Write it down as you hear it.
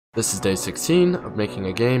This is day 16 of making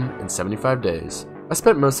a game in 75 days. I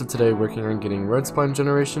spent most of today working on getting road spline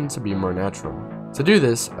generation to be more natural. To do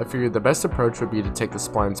this, I figured the best approach would be to take the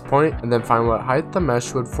spline's point and then find what height the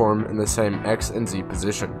mesh would form in the same X and Z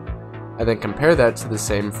position. I then compare that to the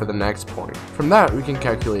same for the next point. From that, we can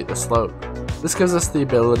calculate the slope. This gives us the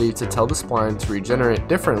ability to tell the spline to regenerate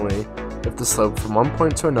differently if the slope from one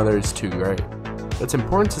point to another is too great. It's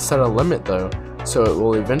important to set a limit though, so it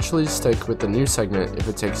will eventually stick with the new segment if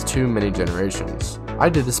it takes too many generations. I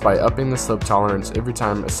did this by upping the slope tolerance every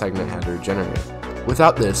time a segment had to regenerate.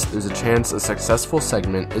 Without this, there's a chance a successful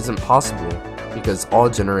segment isn't possible because all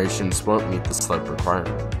generations won't meet the slope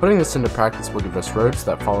requirement. Putting this into practice will give us roads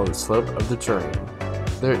that follow the slope of the terrain.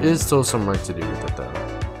 There is still some work to do with it though.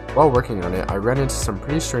 While working on it, I ran into some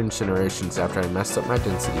pretty strange generations after I messed up my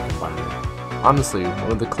density combiner. Honestly,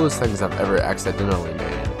 one of the coolest things I've ever accidentally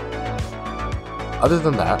made. Other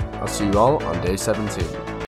than that, I'll see you all on day 17.